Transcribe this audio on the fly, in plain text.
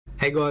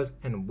Hey guys,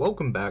 and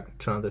welcome back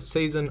to another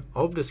season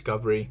of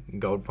Discovery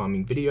gold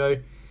farming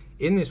video.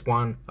 In this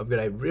one, I've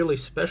got a really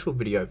special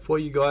video for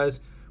you guys.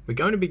 We're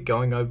going to be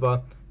going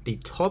over the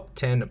top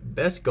 10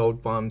 best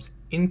gold farms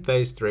in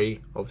phase 3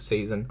 of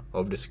season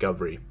of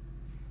Discovery.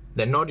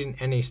 They're not in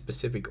any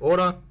specific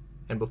order,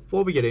 and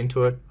before we get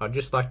into it, I'd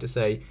just like to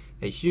say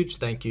a huge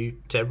thank you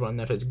to everyone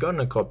that has gotten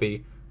a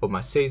copy of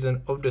my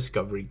season of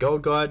Discovery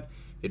gold guide.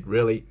 It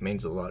really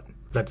means a lot.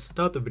 Let's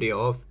start the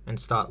video off and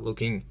start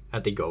looking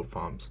at the gold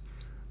farms.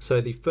 So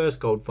the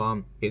first gold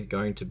farm is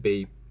going to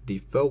be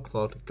the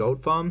WOTLK gold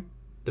farm.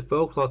 The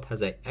WOTLK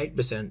has a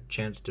 8%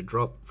 chance to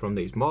drop from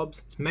these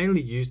mobs. It's mainly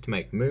used to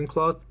make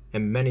mooncloth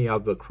and many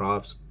other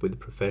crafts with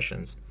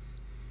professions.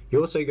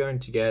 You're also going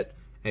to get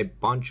a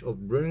bunch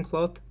of rune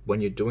cloth when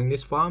you're doing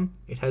this farm.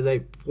 It has a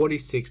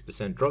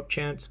 46% drop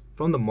chance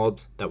from the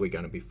mobs that we're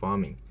going to be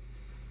farming.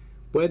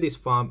 Where this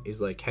farm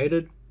is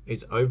located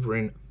is over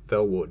in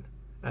Fellwood,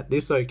 at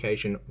this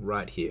location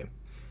right here.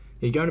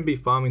 You're going to be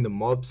farming the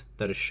mobs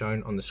that are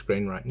shown on the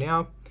screen right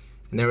now,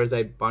 and there is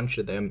a bunch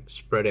of them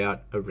spread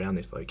out around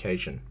this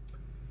location.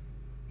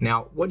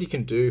 Now, what you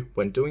can do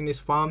when doing this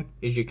farm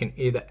is you can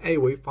either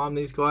AoE farm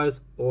these guys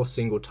or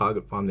single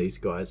target farm these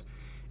guys.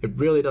 It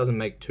really doesn't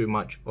make too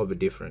much of a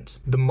difference.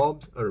 The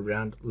mobs are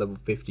around level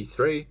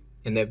 53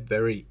 and they're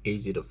very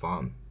easy to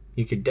farm.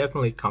 You could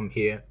definitely come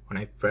here on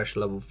a fresh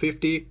level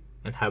 50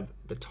 and have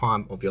the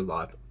time of your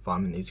life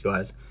farming these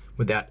guys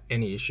without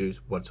any issues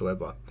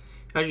whatsoever.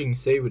 As you can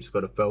see, we just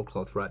got a fell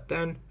cloth right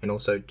then, and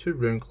also 2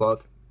 rune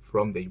cloth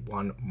from the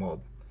one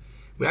mob.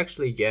 We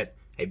actually get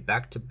a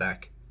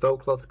back-to-back fell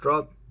cloth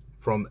drop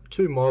from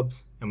 2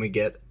 mobs, and we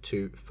get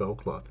 2 fell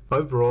cloth.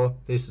 Overall,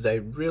 this is a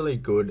really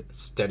good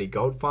steady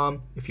gold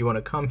farm. If you want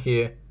to come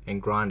here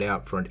and grind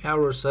out for an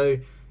hour or so,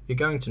 you're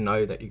going to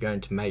know that you're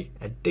going to make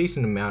a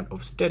decent amount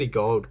of steady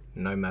gold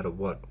no matter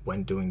what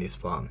when doing this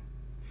farm.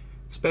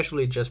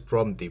 Especially just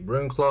from the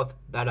rune cloth,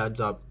 that adds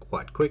up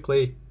quite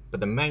quickly. But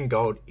the main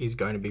gold is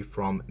going to be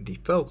from the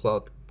fell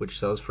cloth, which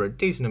sells for a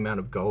decent amount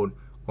of gold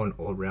on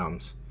all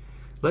realms.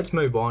 Let's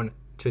move on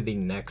to the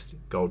next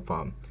gold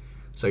farm.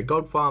 So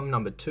gold farm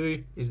number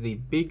 2 is the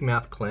Big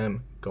Mouth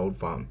Clam gold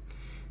farm.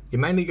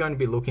 You're mainly going to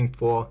be looking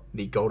for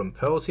the golden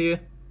pearls here,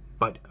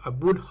 but I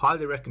would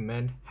highly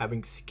recommend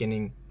having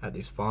skinning at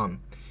this farm.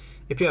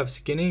 If you have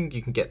skinning,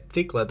 you can get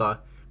thick leather,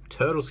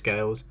 turtle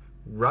scales,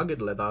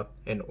 rugged leather,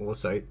 and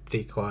also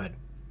thick hide.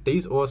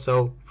 These all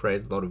sell for a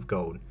lot of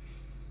gold.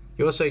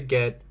 You also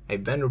get a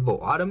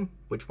venerable item,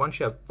 which once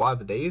you have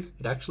 5 of these,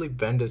 it actually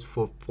vendors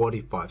for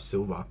 45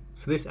 silver.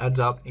 So this adds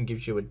up and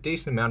gives you a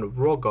decent amount of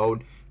raw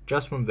gold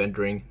just from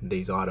vendoring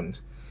these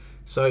items.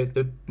 So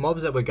the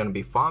mobs that we're going to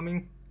be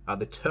farming are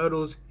the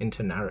turtles in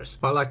Tanaris.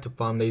 I like to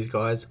farm these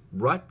guys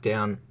right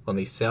down on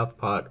the south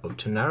part of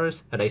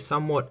Tanaris at a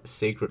somewhat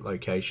secret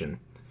location.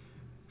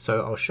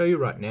 So I'll show you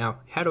right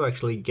now how to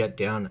actually get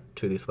down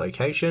to this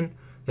location.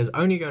 There's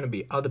only going to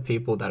be other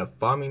people that are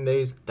farming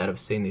these that have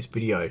seen this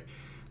video.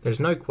 There's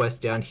no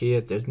quest down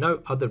here, there's no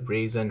other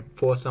reason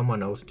for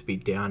someone else to be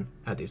down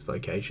at this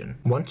location.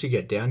 Once you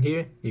get down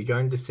here, you're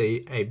going to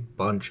see a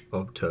bunch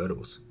of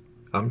turtles.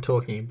 I'm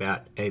talking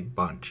about a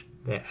bunch.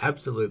 They're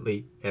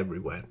absolutely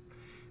everywhere.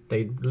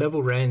 They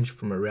level range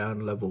from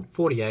around level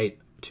 48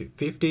 to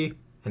 50,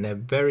 and they're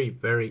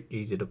very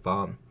easy to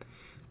farm.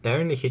 They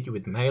only hit you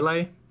with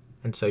melee,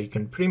 and so you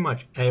can pretty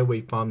much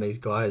AoE farm these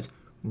guys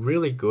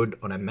really good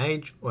on a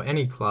mage or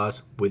any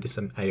class with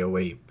some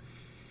AoE.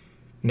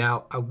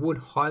 Now, I would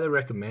highly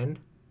recommend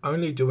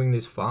only doing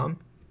this farm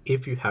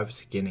if you have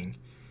skinning,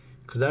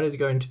 because that is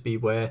going to be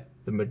where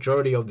the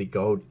majority of the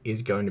gold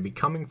is going to be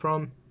coming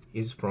from,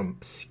 is from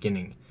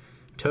skinning.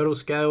 Turtle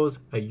scales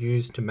are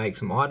used to make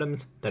some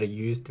items that are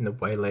used in the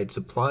waylaid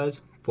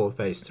supplies for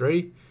phase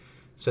 3,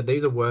 so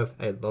these are worth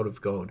a lot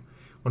of gold.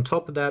 On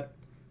top of that,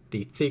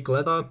 the thick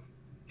leather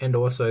and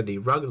also the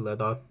rugged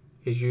leather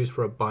is used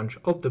for a bunch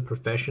of the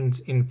professions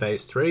in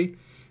phase 3,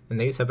 and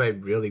these have a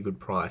really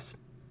good price.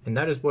 And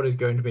that is what is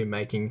going to be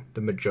making the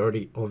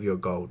majority of your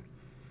gold.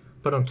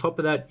 But on top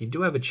of that, you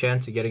do have a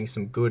chance of getting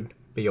some good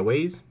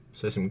BOEs,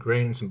 so some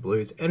greens, some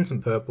blues, and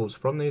some purples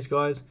from these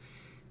guys.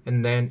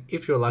 And then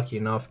if you're lucky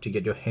enough to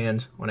get your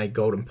hands on a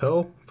golden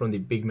pearl from the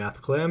Big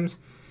Mouth Clams,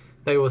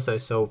 they also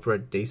sell for a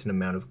decent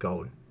amount of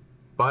gold.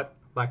 But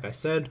like I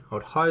said, I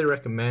would highly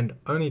recommend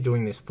only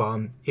doing this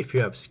farm if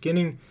you have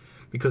skinning,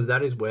 because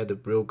that is where the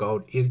real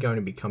gold is going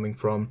to be coming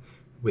from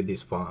with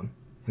this farm.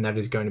 And that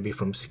is going to be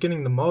from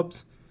skinning the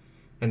mobs.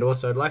 And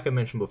also, like I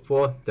mentioned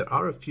before, there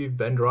are a few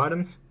vendor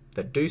items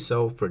that do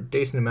sell for a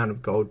decent amount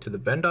of gold to the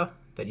vendor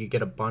that you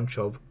get a bunch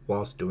of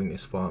whilst doing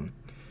this farm.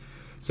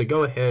 So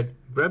go ahead,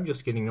 grab your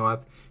skinning knife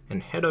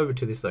and head over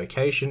to this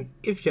location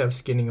if you have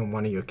skinning on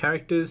one of your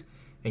characters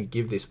and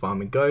give this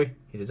farm a go.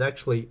 It is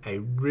actually a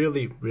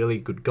really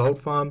good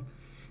gold farm,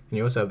 and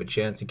you also have a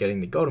chance of getting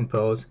the golden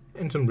pearls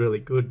and some really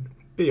good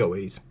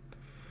BOEs.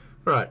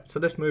 Alright, so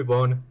let's move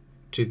on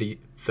to the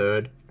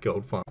third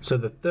gold farm. So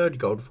the third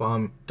gold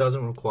farm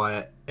doesn't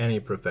require any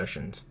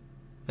professions,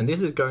 and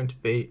this is going to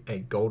be a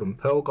golden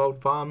pearl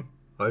gold farm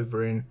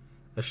over in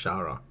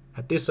Ashara.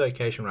 at this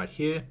location right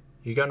here,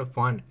 you're going to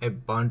find a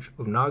bunch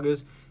of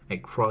Nagas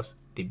across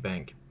the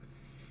bank.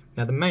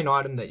 Now the main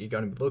item that you're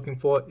going to be looking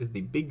for is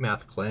the big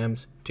mouth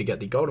clams to get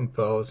the golden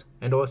pearls,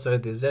 and also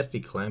the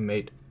zesty clam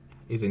meat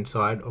is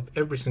inside of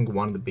every single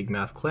one of the big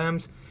mouth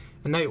clams,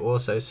 and they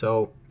also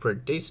sell for a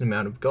decent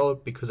amount of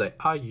gold because they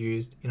are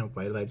used in a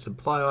waylaid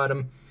supply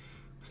item,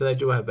 so they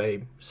do have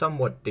a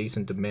somewhat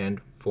decent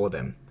demand for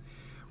them.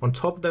 On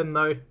top of them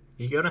though,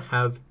 you're going to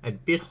have a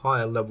bit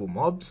higher level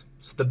mobs,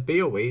 so the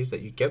BOEs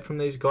that you get from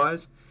these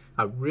guys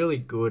are really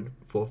good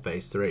for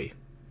phase 3.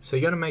 So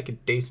you're going to make a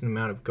decent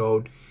amount of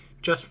gold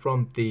just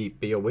from the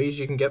BOEs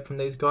you can get from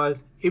these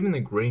guys. Even the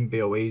green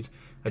BOEs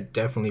are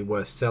definitely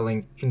worth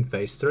selling in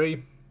phase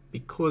 3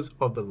 because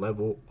of the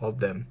level of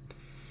them.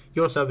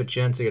 You also have a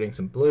chance of getting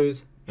some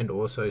blues and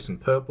also some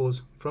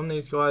purples from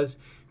these guys.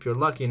 If you're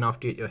lucky enough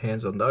to get your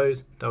hands on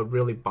those, they'll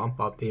really bump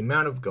up the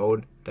amount of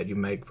gold that you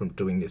make from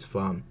doing this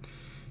farm.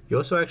 You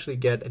also actually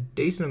get a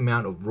decent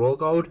amount of raw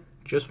gold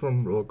just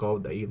from raw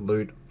gold that you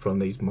loot from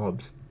these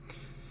mobs.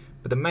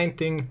 But the main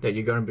thing that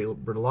you're going to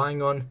be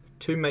relying on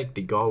to make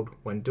the gold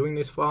when doing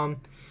this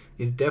farm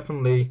is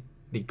definitely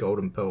the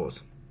golden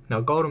pearls.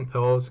 Now golden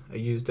pearls are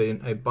used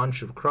in a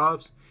bunch of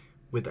crafts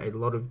with a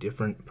lot of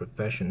different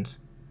professions.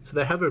 So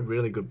they have a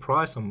really good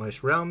price on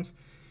most realms,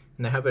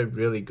 and they have a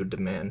really good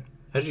demand.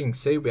 As you can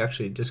see, we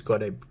actually just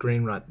got a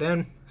green right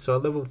then, so a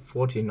level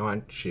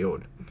 49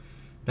 shield.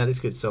 Now this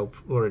could sell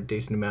for a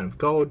decent amount of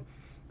gold.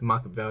 The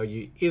market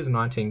value is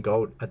 19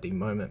 gold at the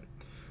moment.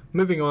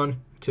 Moving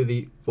on to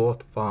the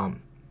fourth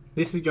farm.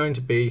 This is going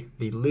to be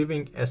the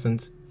Living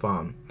Essence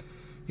farm.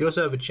 You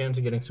also have a chance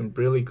of getting some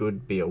really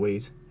good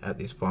BOEs at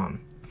this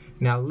farm.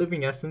 Now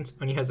Living Essence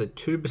only has a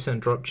 2%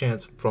 drop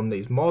chance from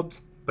these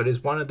mobs, but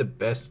is one of the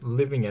best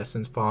Living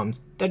Essence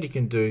farms that you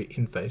can do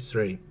in phase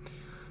 3.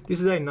 This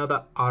is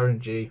another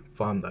RNG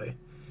farm though.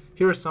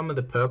 Here are some of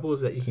the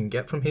purples that you can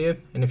get from here,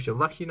 and if you're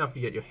lucky enough to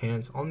get your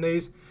hands on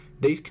these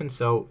can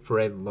sell for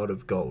a lot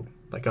of gold.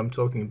 Like I'm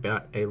talking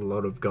about a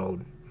lot of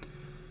gold.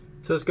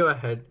 So let's go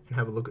ahead and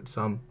have a look at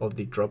some of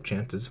the drop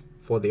chances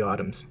for the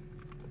items.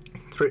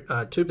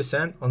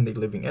 2% on the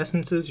Living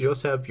Essences. You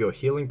also have your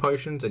healing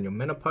potions and your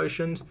mana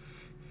potions,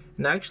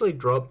 and they actually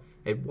drop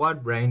a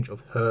wide range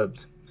of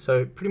herbs.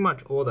 So pretty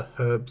much all the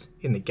herbs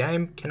in the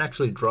game can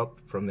actually drop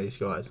from these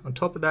guys. On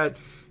top of that,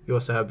 you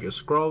also have your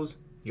scrolls,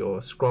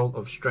 your scroll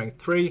of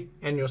strength 3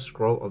 and your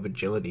scroll of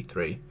agility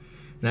 3.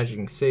 And as you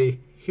can see,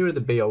 here are the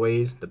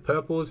BOEs, the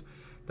purples.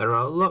 They are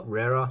a lot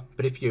rarer,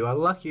 but if you are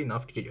lucky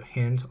enough to get your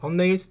hands on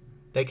these,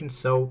 they can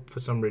sell for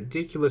some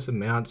ridiculous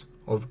amounts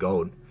of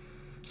gold.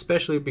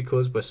 Especially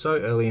because we're so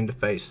early into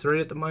phase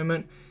 3 at the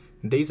moment,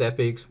 these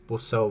epics will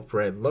sell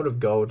for a lot of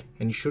gold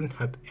and you shouldn't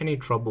have any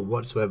trouble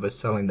whatsoever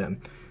selling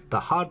them. The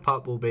hard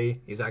part will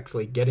be is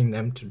actually getting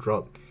them to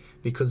drop,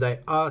 because they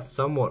are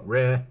somewhat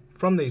rare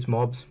from these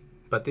mobs,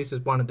 but this is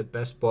one of the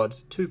best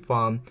spots to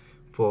farm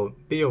for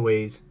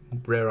BOEs,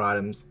 rare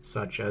items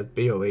such as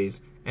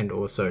BOEs and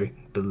also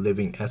the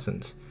Living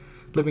Essence.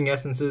 Living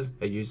Essences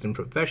are used in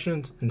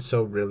professions and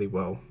sell really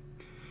well.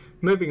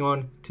 Moving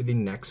on to the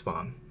next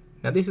farm.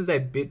 Now this is a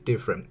bit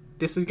different.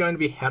 This is going to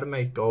be how to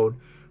make gold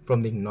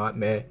from the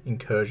Nightmare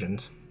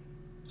Incursions.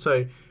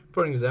 So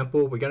for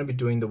example, we're going to be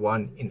doing the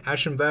one in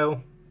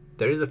Ashenvale.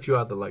 There is a few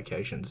other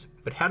locations,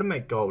 but how to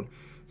make gold.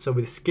 So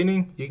with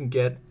skinning, you can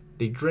get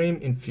the Dream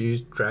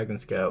Infused Dragon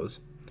Scales.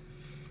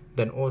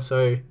 Then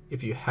also,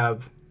 if you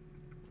have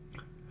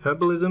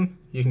Herbalism,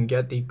 you can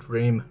get the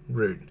Dream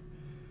Root.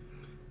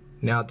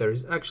 Now there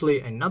is actually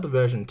another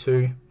version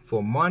too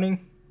for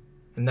mining,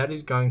 and that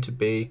is going to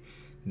be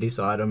this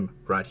item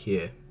right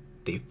here,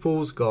 the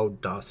Fool's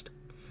Gold Dust.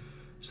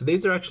 So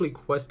these are actually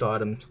quest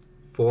items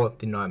for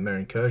the Nightmare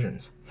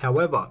Incursions.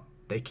 However,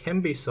 they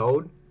can be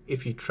sold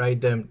if you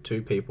trade them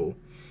to people.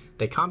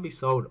 They can't be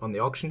sold on the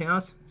auction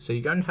house, so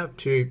you're going to have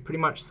to pretty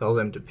much sell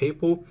them to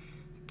people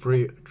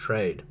through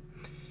trade.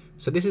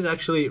 So this is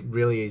actually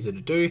really easy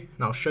to do,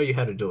 and I'll show you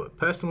how to do it.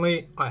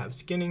 Personally, I have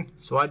skinning,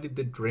 so I did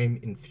the Dream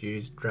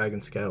Infused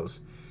Dragon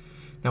Scales.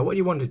 Now what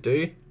you want to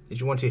do is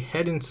you want to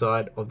head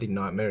inside of the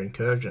Nightmare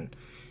Incursion.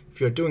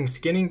 If you're doing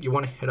skinning, you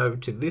want to head over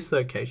to this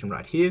location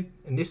right here,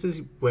 and this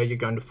is where you're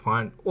going to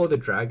find all the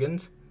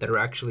dragons that are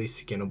actually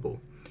skinnable.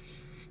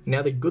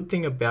 Now the good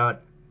thing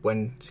about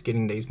when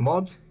skinning these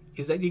mobs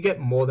is that you get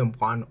more than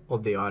one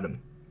of the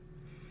item.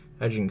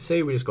 As you can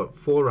see, we just got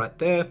 4 right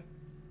there.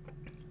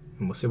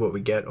 And we'll see what we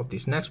get of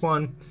this next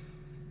one.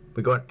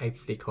 We got a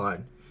thick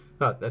hide,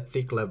 a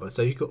thick leather.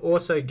 So you could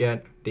also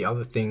get the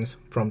other things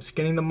from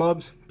skinning the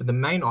mobs, but the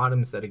main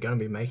items that are going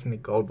to be making the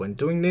gold when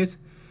doing this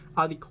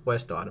are the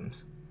quest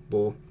items,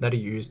 or that are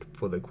used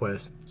for the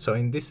quest. So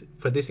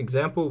for this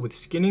example with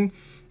skinning,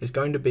 is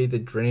going to be the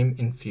Dream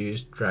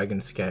Infused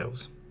Dragon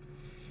Scales.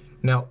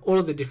 Now all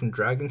of the different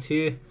dragons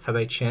here have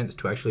a chance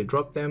to actually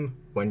drop them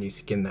when you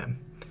skin them.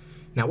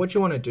 Now what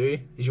you want to do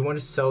is you want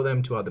to sell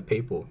them to other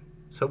people.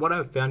 So what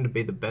I've found to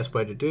be the best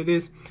way to do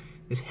this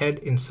is head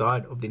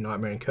inside of the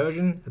Nightmare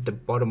Incursion at the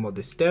bottom of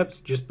the steps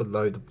just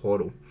below the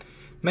portal.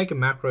 Make a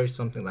macro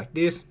something like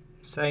this,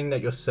 saying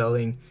that you're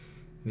selling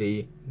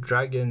the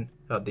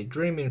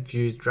Dream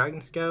Infused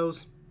Dragon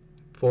Scales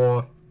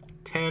for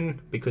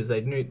 10, because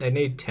they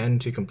need 10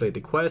 to complete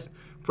the quest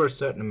for a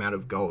certain amount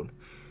of gold.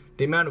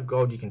 The amount of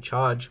gold you can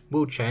charge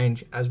will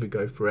change as we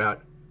go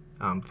throughout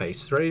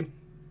phase 3,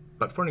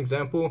 but for an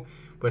example,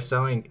 we're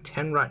selling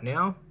 10 right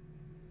now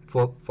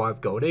for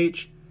 5 gold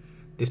each.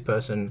 This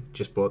person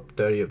just bought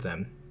 30 of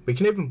them. We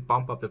can even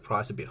bump up the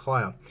price a bit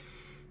higher.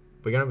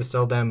 We're going to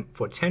sell them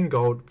for 10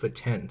 gold for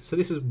 10, so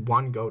this is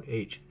 1 gold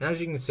each, and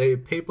as you can see,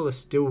 people are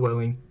still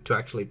willing to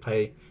actually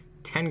pay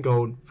 10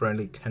 gold for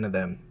only 10 of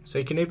them, so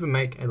you can even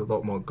make a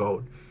lot more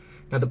gold.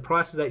 Now the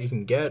prices that you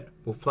can get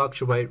will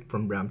fluctuate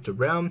from realm to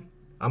realm.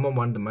 I'm on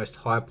one of the most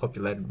high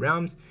populated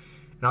realms,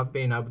 and I've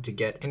been able to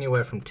get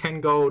anywhere from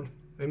 10 gold,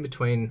 in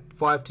between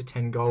 5 to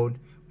 10 gold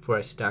for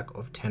a stack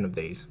of 10 of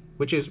these,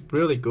 which is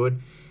really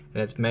good,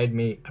 and it's made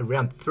me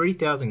around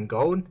 3,000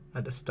 gold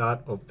at the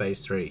start of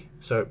phase 3,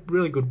 so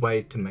really good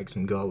way to make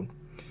some gold.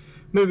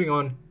 Moving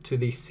on to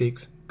the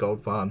 6th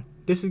gold farm.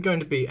 This is going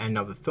to be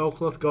another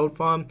Fellcloth gold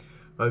farm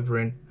over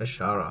in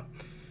Ashara.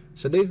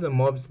 So these are the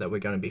mobs that we're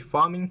going to be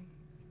farming,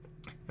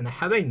 and they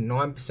have a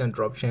 9%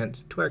 drop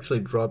chance to actually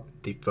drop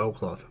the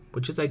Fellcloth,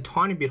 which is a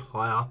tiny bit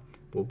higher,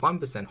 or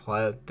 1%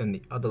 higher than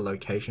the other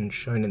locations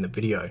shown in the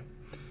video.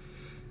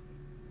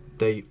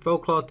 The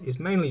Fellcloth is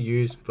mainly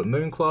used for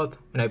Mooncloth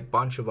and a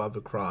bunch of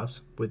other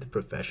crafts with the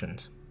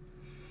professions.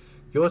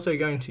 You're also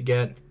going to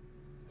get,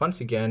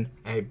 once again,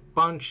 a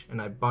bunch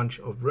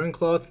of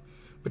Runecloth,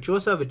 but you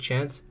also have a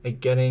chance at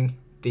getting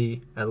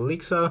the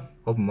Elixir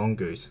of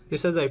Mongoose.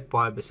 This has a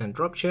 5%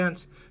 drop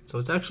chance, so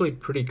it's actually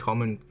pretty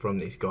common from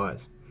these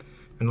guys.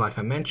 And like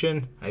I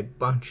mentioned, a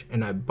bunch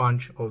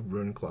of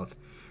Runecloth.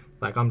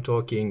 Like I'm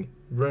talking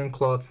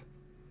Runecloth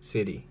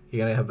City.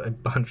 You're going to have a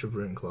bunch of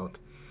Runecloth.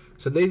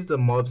 So these are the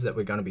mobs that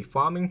we're going to be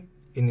farming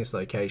in this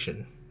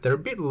location. They're a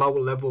bit lower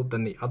level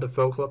than the other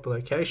Fellcloth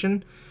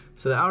location,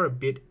 so they are a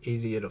bit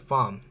easier to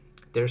farm.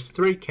 There's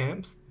 3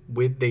 camps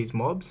with these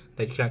mobs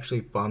that you can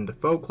actually farm the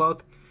Fellcloth.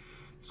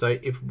 So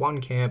if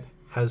one camp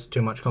has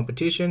too much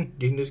competition,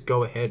 you can just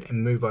go ahead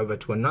and move over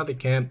to another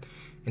camp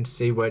and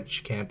see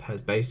which camp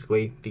has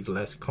basically the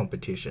less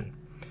competition.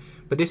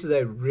 But this is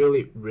a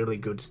really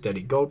good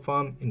steady gold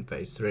farm in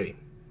phase 3.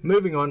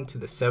 Moving on to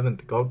the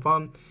 7th gold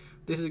farm.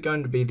 This is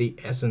going to be the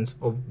Essence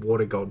of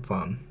Water gold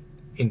farm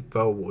in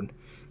Fellwood.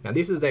 Now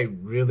this is a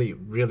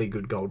really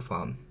good gold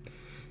farm.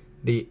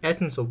 The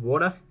Essence of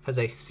Water has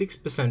a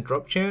 6%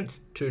 drop chance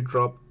to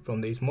drop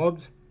from these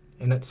mobs,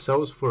 and it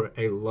sells for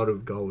a lot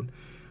of gold.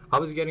 I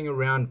was getting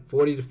around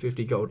 40 to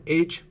 50 gold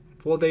each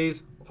for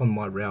these on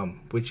my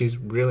realm, which is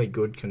really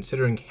good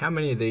considering how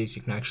many of these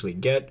you can actually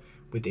get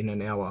within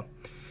an hour.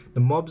 The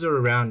mobs are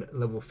around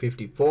level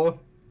 54,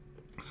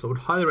 so I would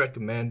highly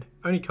recommend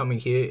only coming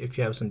here if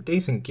you have some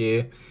decent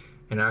gear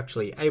and are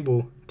actually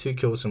able to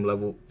kill some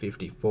level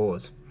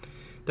 54s.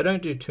 They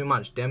don't do too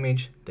much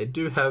damage. They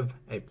do have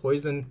a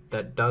poison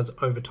that does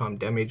overtime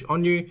damage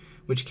on you,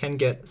 which can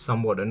get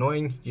somewhat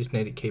annoying. You just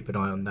need to keep an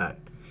eye on that.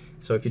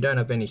 So if you don't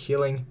have any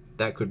healing,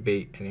 that could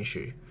be an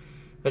issue.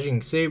 As you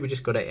can see, we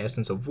just got an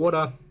Essence of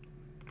Water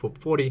for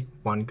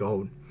 41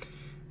 gold.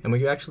 And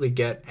we actually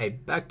get a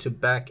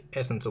back-to-back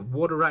Essence of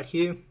Water right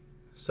here.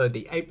 So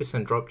the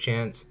 8% drop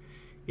chance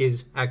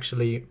is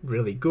actually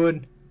really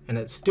good, and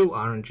it's still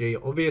RNG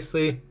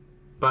obviously,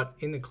 but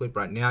in the clip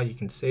right now you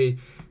can see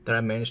that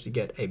I managed to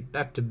get a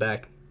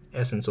back-to-back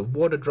Essence of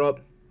Water drop,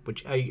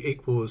 which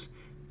equals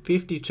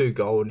 52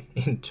 gold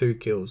in 2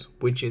 kills,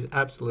 which is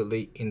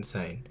absolutely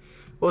insane.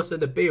 Also,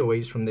 the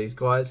BOEs from these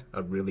guys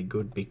are really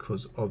good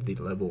because of the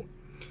level.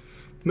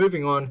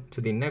 Moving on to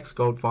the next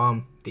gold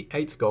farm, the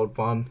 8th gold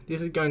farm.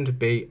 This is going to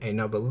be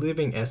another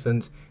Living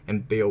Essence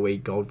and BOE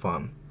gold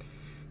farm.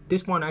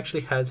 This one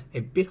actually has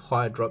a bit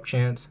higher drop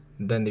chance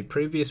than the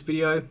previous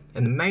video,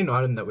 and the main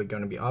item that we're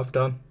going to be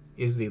after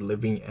is the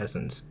Living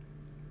Essence.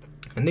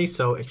 And these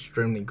sell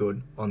extremely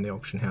good on the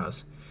auction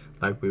house,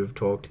 like we've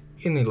talked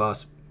in the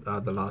last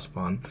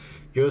farm.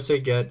 You also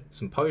get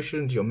some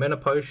potions, your mana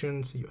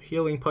potions, your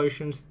healing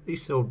potions.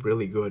 These sell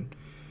really good.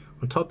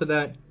 On top of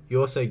that, you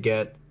also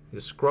get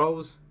your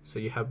scrolls. So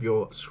you have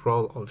your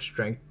scroll of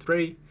strength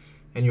 3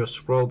 and your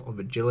scroll of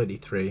agility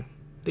 3.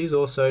 These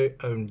also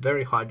are in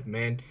very high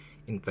demand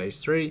in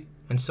phase 3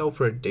 and sell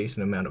for a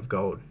decent amount of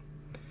gold.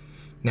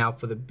 Now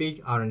for the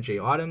big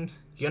RNG items,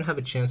 you're going to have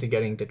a chance of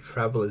getting the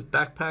Traveler's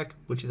Backpack,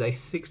 which is a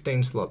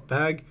 16 slot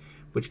bag,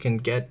 which can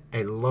get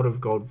a lot of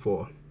gold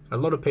for. A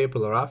lot of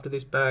people are after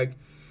this bag,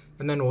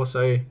 and then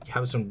also you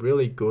have some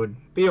really good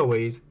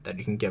BOEs that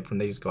you can get from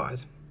these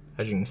guys.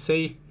 As you can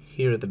see,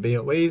 here are the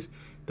BOEs,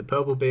 the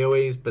purple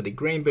BOEs, but the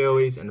green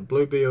BOEs and the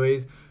blue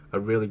BOEs are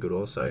really good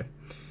also.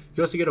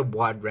 You also get a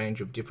wide range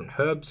of different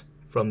herbs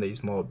from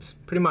these mobs,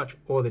 pretty much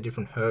all the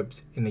different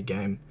herbs in the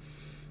game.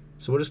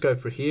 So we'll just go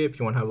through here. If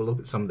you want to have a look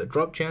at some of the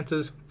drop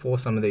chances for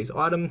some of these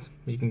items,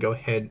 you can go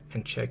ahead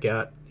and check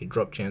out the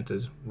drop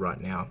chances right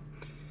now.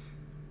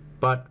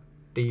 But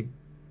the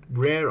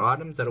rare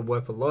items that are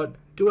worth a lot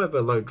do have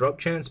a low drop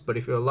chance, but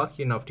if you're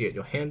lucky enough to get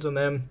your hands on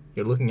them,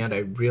 you're looking at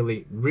a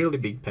really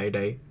big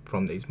payday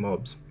from these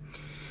mobs.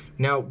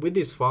 Now with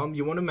this farm,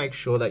 you want to make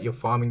sure that you're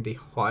farming the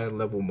higher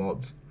level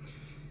mobs,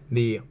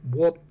 the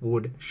warp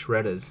wood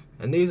shredders,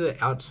 and these are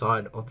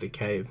outside of the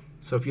cave.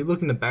 So if you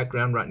look in the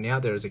background right now,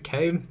 there is a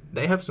cave.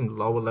 They have some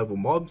lower level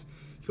mobs.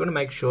 You want to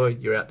make sure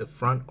you're at the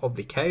front of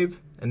the cave,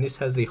 and this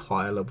has the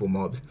higher level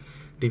mobs,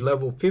 the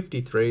level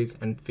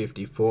 53s and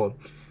 54.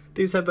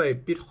 These have a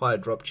bit higher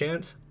drop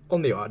chance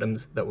on the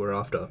items that we're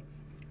after.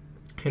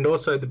 And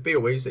also the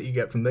BOEs that you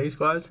get from these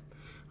guys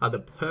are the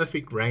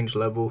perfect range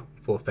level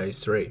for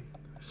phase 3.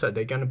 So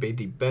they're going to be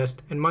the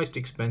best and most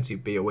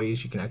expensive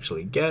BOEs you can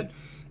actually get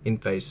in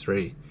phase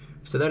 3.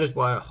 So that is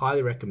why I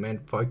highly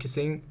recommend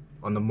focusing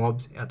on the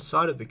mobs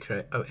outside of the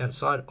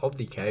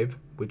cave,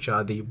 which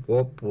are the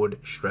warp wood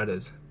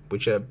shredders,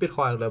 which are a bit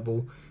higher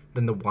level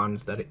than the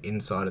ones that are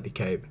inside of the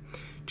cave.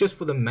 Just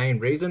for the main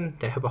reason,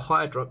 they have a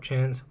higher drop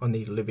chance on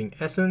the living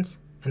essence,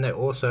 and they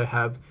also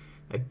have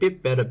a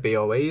bit better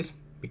BOEs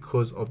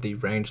because of the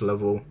range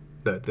level,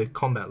 the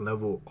combat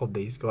level of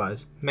these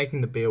guys,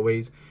 making the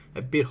BOEs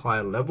a bit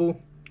higher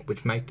level,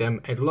 which make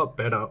them a lot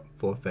better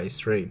for phase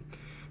 3.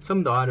 Some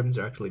of the items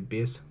are actually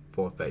BIS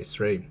for phase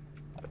 3.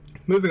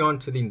 Moving on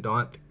to the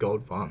 9th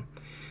gold farm.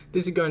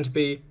 This is going to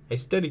be a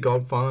steady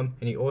gold farm,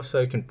 and you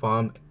also can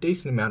farm a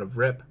decent amount of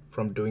rep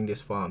from doing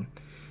this farm.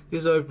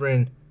 This is over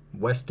in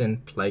Western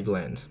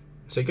Plaguelands.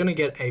 So you're going to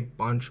get a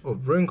bunch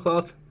of rune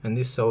cloth, and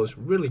this sells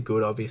really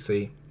good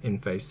obviously in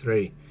phase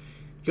 3.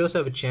 You also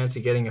have a chance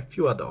of getting a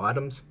few other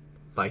items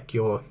like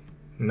your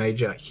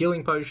major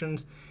healing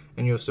potions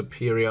and your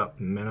superior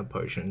mana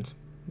potions.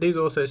 These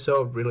also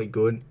sell really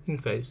good in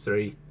phase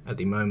 3 at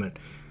the moment.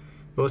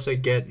 You also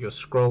get your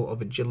scroll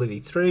of agility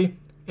 3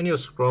 and your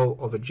scroll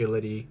of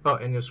agility,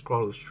 and your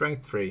scroll of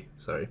strength 3,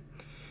 sorry.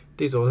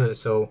 These also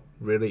sell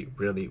really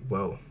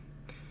well.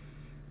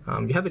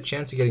 You have a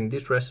chance of getting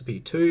this recipe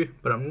too,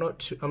 but I'm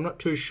not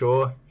too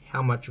sure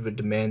how much of a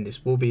demand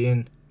this will be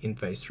in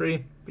phase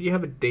 3, but you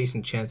have a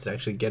decent chance of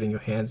actually getting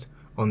your hands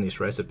on this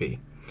recipe.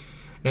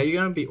 Now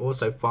you're going to be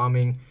also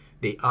farming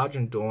the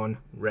Argent Dawn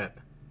rep,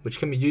 which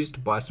can be used to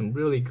buy some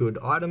really good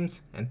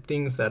items and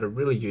things that are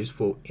really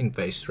useful in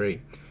phase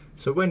 3.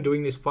 So when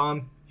doing this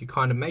farm, you're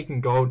kind of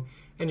making gold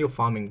and you're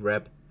farming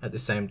rep at the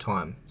same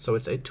time. So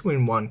it's a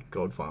 2-in-1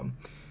 gold farm.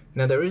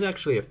 Now there is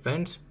actually a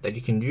fence that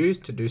you can use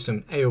to do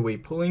some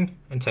AoE pulling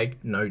and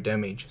take no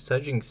damage. So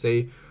as you can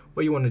see,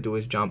 what you want to do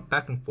is jump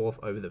back and forth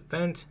over the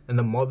fence, and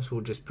the mobs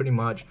will just pretty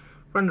much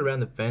run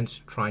around the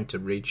fence trying to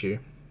reach you.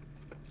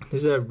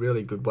 This is a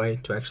really good way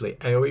to actually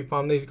AoE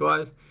farm these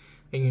guys,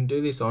 and you can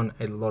do this on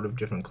a lot of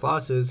different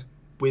classes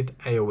with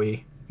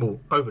AoE, well,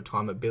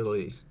 overtime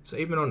abilities. So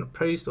even on a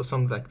priest or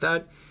something like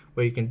that,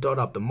 where you can dot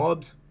up the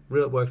mobs,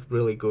 really works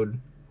really good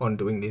on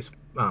doing this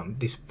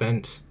this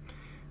fence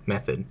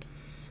method.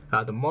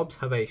 The mobs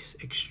have a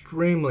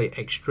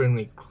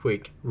extremely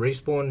quick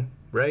respawn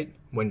rate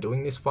when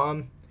doing this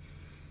farm,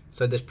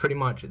 so there's pretty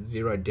much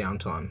zero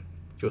downtime.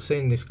 You'll see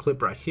in this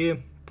clip right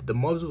here that the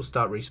mobs will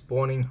start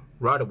respawning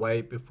right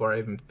away before I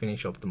even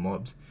finish off the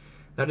mobs.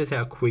 That is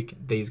how quick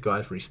these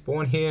guys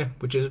respawn here,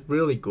 which is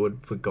really good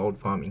for gold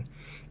farming.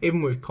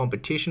 Even with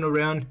competition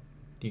around,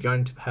 you're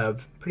going to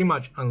have pretty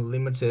much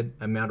unlimited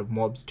amount of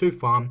mobs to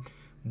farm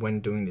when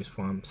doing this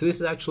farm. So this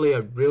is actually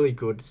a really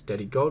good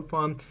steady gold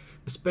farm,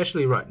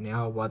 especially right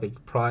now while the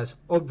price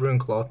of rune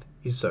cloth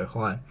is so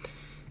high.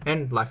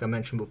 And like I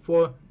mentioned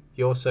before,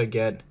 you also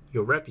get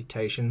your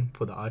reputation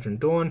for the Argent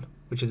Dawn,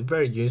 which is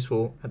very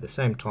useful at the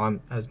same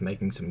time as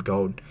making some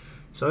gold.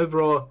 So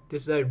overall,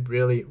 this is a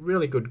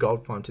really good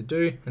gold farm to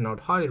do, and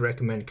I'd highly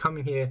recommend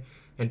coming here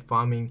and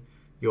farming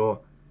your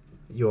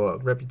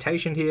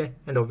reputation here,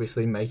 and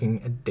obviously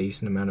making a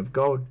decent amount of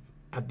gold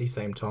at the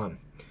same time.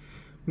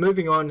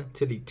 Moving on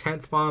to the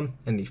 10th farm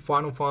and the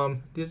final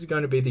farm, this is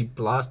going to be the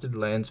Blasted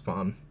Lands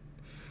farm.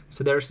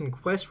 So there are some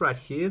quests right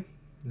here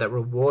that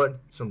reward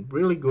some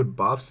really good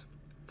buffs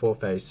for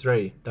phase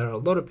 3 that a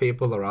lot of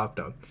people are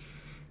after.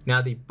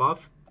 Now the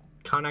buff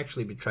can't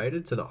actually be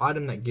traded, so the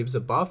item that gives a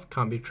buff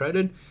can't be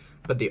traded,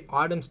 but the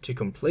items to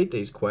complete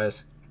these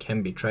quests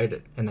can be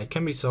traded, and they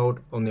can be sold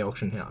on the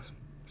auction house.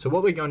 So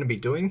what we're going to be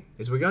doing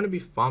is we're going to be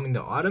farming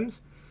the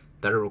items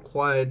that are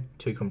required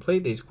to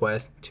complete these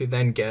quests to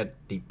then get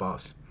the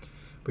buffs.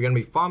 We're going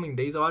to be farming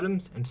these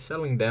items and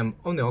selling them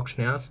on the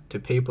auction house to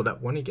people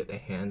that want to get their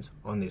hands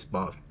on this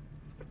buff.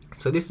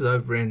 So this is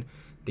over in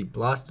the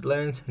Blasted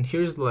Lands, and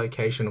here's the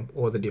location of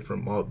all the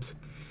different mobs.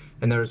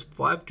 And there's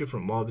 5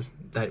 different mobs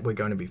that we're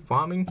going to be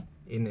farming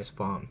in this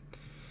farm.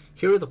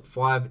 Here are the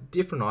 5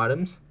 different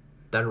items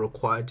that are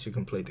required to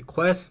complete the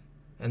quest,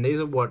 and these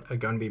are what are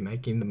going to be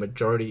making the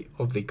majority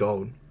of the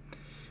gold.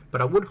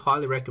 But I would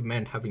highly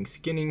recommend having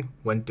skinning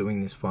when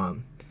doing this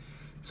farm.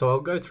 So I'll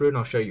go through and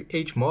I'll show you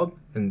each mob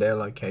and their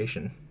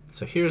location.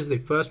 So here's the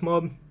first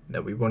mob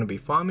that we want to be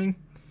farming,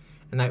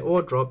 and they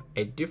all drop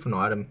a different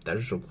item that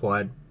is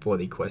required for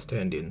the quest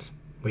hand-ins.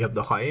 We have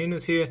the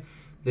hyenas here.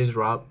 These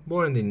are up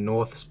more in the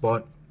north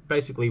spot,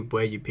 basically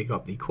where you pick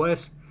up the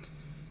quest.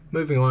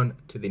 Moving on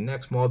to the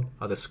next mob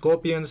are the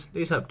scorpions.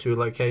 These have 2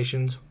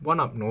 locations, one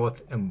up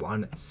north and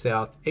one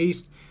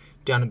southeast,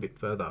 down a bit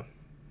further.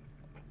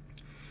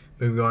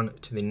 Moving on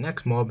to the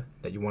next mob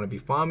that you want to be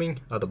farming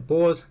are the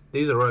boars.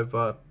 These are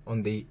over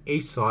on the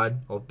east side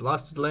of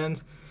Blasted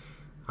Lands,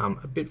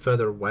 a bit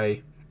further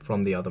away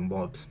from the other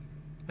mobs.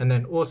 And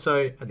then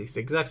also at this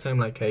exact same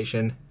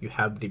location, you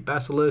have the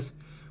basilisks,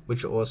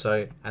 which are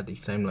also at the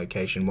same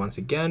location once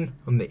again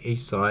on the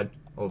east side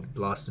of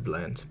Blasted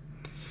Lands.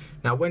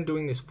 Now when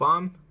doing this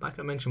farm, like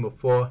I mentioned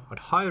before, I'd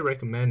highly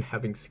recommend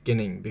having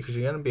skinning because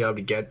you're going to be able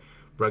to get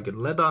rugged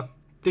leather,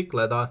 thick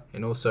leather,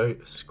 and also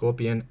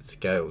scorpion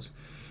scales.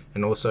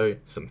 And also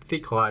some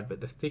thick hide,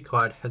 but the thick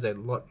hide has a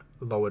lot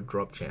lower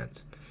drop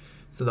chance.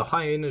 So the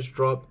hyenas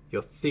drop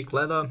your thick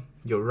leather,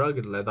 your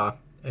rugged leather,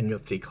 and your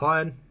thick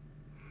hide.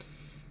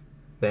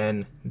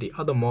 Then the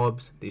other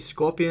mobs, the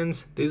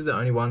scorpions, these are the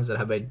only ones that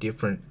have a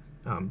different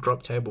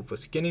drop table for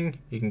skinning.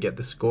 You can get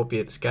the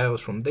scorpion scales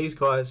from these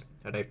guys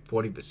at a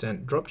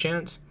 40% drop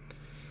chance.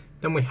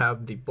 Then we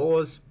have the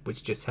boars,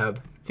 which just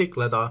have thick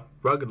leather,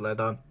 rugged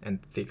leather, and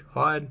thick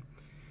hide.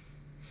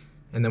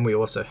 And then we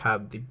also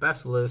have the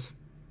basilisks,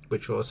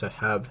 which also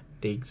have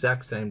the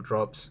exact same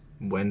drops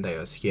when they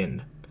are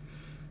skinned.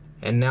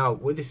 And now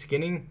with the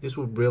skinning, this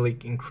will really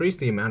increase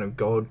the amount of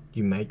gold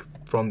you make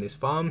from this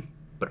farm.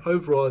 But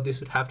overall, this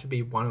would have to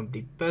be one of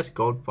the best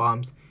gold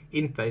farms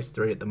in phase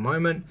 3 at the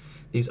moment.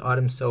 These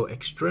items sell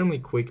extremely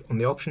quick on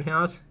the auction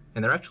house,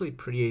 and they're actually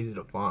pretty easy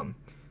to farm.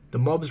 The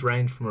mobs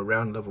range from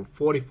around level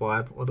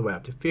 45 all the way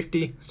up to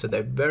 50, so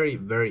they're very,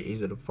 very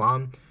easy to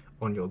farm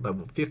on your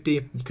level 50.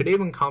 You could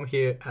even come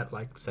here at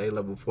like say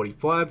level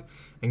 45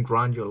 and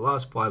grind your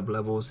last 5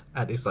 levels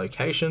at this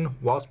location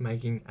whilst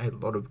making a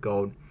lot of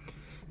gold.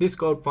 This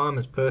gold farm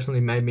has personally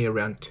made me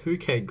around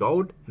 2k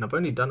gold, and I've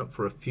only done it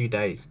for a few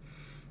days.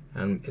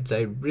 And it's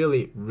a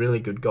really, really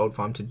good gold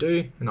farm to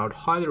do, and I would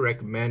highly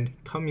recommend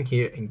coming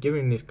here and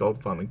giving this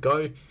gold farm a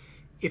go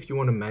if you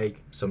want to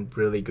make some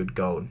really good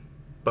gold.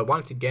 But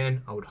once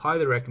again, I would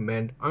highly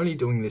recommend only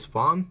doing this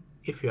farm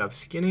if you have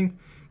skinning,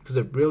 because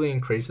it really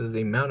increases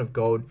the amount of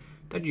gold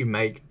that you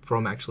make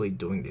from actually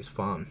doing this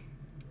farm.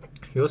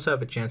 You also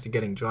have a chance of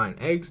getting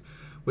giant eggs,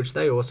 which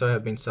they also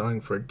have been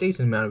selling for a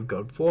decent amount of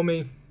gold for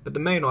me. But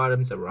the main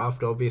items that we're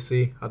after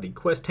obviously are the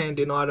quest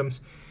hand-in items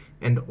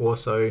and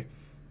also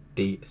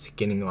the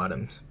skinning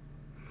items.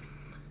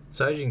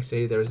 So as you can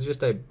see, there is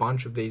just a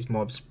bunch of these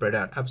mobs spread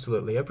out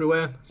absolutely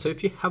everywhere. So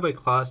if you have a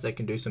class that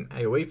can do some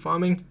AoE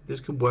farming,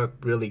 this could work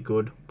really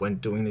good when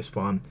doing this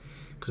farm,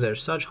 because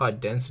there's such high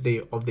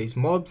density of these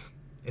mobs.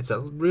 It's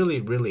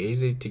really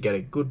easy to get a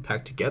good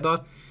pack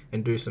together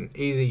and do some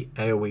easy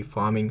AoE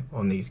farming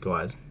on these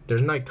guys.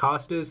 There's no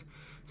casters,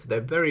 so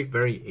they're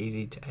very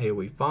easy to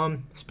AoE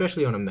farm,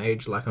 especially on a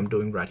mage like I'm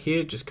doing right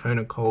here, just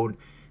Kona Cold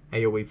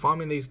AoE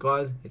farming these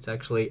guys. It's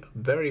actually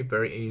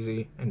very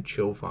easy and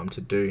chill farm to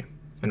do,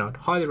 and I'd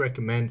highly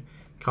recommend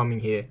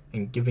coming here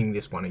and giving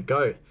this one a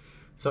go.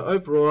 So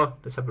overall,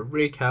 let's have a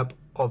recap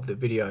of the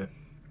video.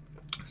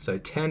 So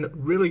 10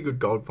 really good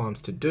gold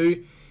farms to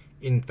do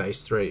in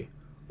phase 3.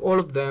 All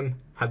of them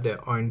have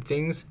their own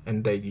things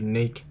and their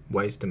unique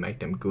ways to make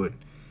them good.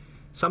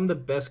 Some of the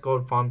best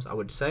gold farms I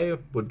would say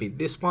would be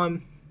this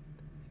one,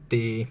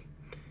 the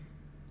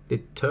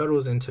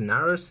turtles in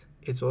Tanaris.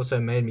 It's also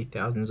made me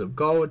thousands of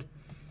gold.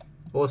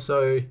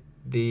 Also,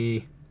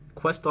 the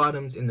quest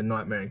items in the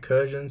Nightmare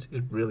Incursions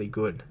is really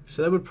good.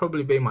 So that would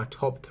probably be my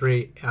top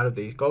 3 out of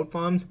these gold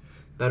farms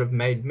that have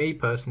made me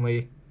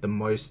personally the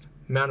most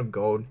amount of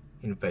gold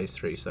in phase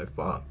 3 so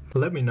far.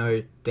 Let me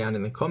know down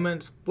in the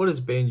comments what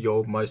has been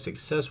your most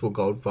successful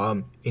gold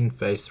farm in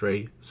phase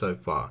 3 so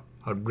far.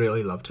 I'd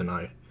really love to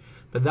know.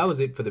 But that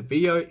was it for the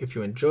video. If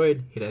you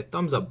enjoyed, hit a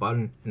thumbs up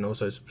button and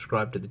also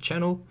subscribe to the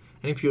channel.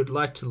 And if you would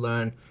like to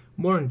learn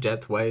more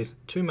in-depth ways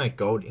to make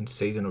gold in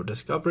Season of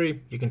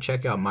Discovery, you can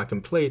check out my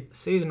complete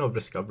Season of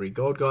Discovery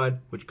gold guide,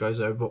 which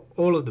goes over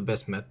all of the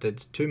best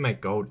methods to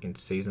make gold in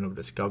Season of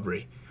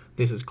Discovery.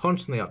 This is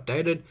constantly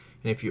updated,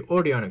 and if you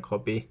already own a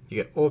copy, you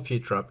get all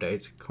future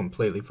updates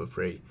completely for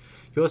free.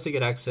 You also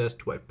get access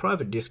to a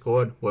private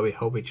Discord where we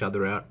help each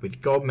other out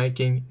with gold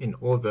making in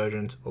all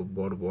versions of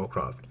World of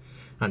Warcraft.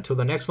 Until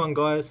the next one,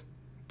 guys,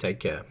 take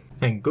care.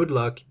 And good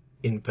luck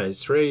in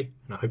phase 3,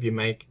 and I hope you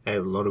make a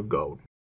lot of gold.